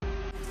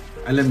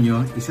Alam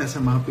nyo, isa sa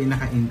mga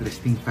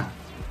pinaka-interesting fact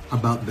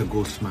about the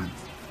Ghost Month.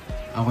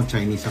 Ako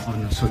Chinese ako,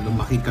 so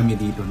lumaki kami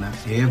dito na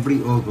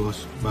every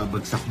August,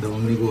 babagsak daw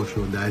ang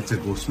negosyo dahil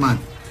sa Ghost Month.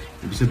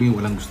 Ibig sabihin,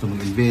 walang gusto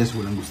mag-invest,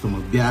 walang gusto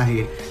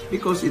magbiyahe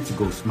because it's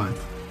Ghost Month.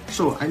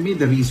 So, I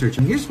made the research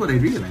and here's what I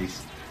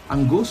realized.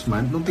 Ang Ghost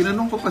Month, nung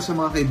tinanong ko pa sa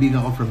mga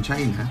kaibigan ko from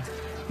China,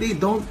 they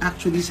don't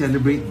actually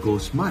celebrate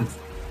Ghost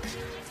Month.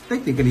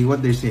 Technically,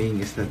 what they're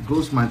saying is that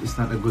Ghost Month is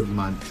not a good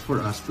month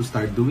for us to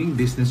start doing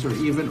business or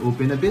even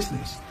open a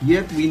business.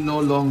 Yet, we no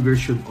longer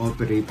should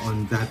operate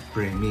on that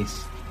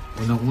premise.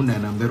 Unang-una,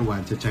 number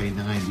one, sa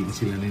China nga, hindi na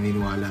sila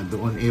naniniwala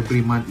doon.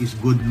 Every month is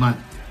good month,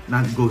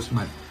 not Ghost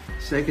Month.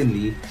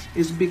 Secondly,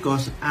 is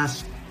because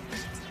as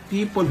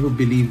people who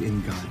believe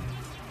in God,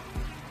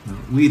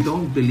 we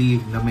don't believe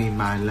na may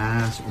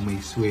malas o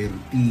may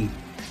swerte.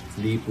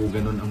 Hindi po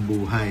ganun ang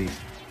buhay.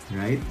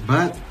 Right?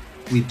 But,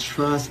 we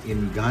trust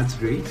in God's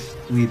grace.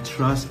 We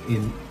trust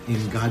in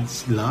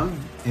God's love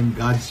and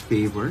God's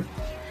favor.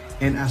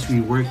 And as we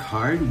work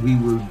hard, we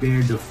will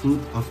bear the fruit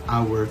of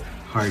our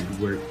hard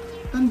work.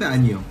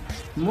 Tandaan nyo,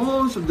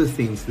 most of the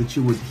things that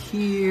you would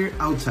hear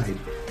outside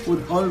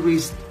would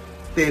always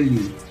tell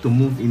you to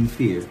move in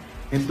fear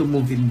and to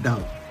move in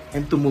doubt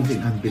and to move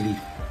in unbelief.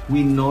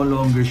 We no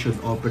longer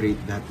should operate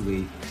that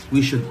way.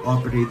 We should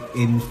operate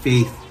in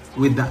faith,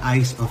 with the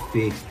eyes of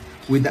faith,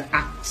 with the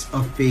acts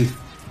of faith,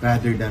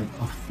 rather than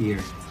of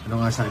fear. Ano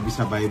nga sabi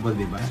sa Bible,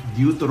 di ba?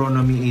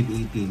 Deuteronomy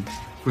 8:18,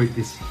 for it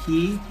is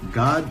He,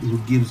 God,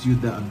 who gives you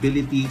the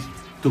ability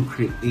to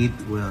create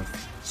wealth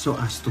so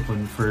as to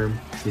confirm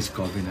His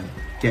covenant.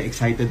 Kaya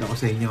excited ako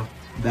sa inyo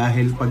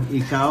dahil pag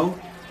ikaw,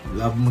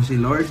 love mo si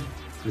Lord,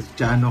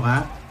 Kristiyano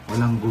ka,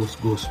 walang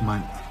ghost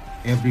month.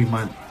 Every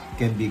month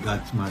can be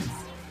God's month.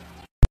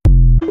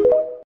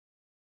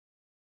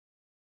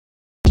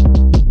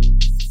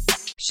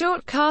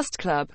 Shortcast Club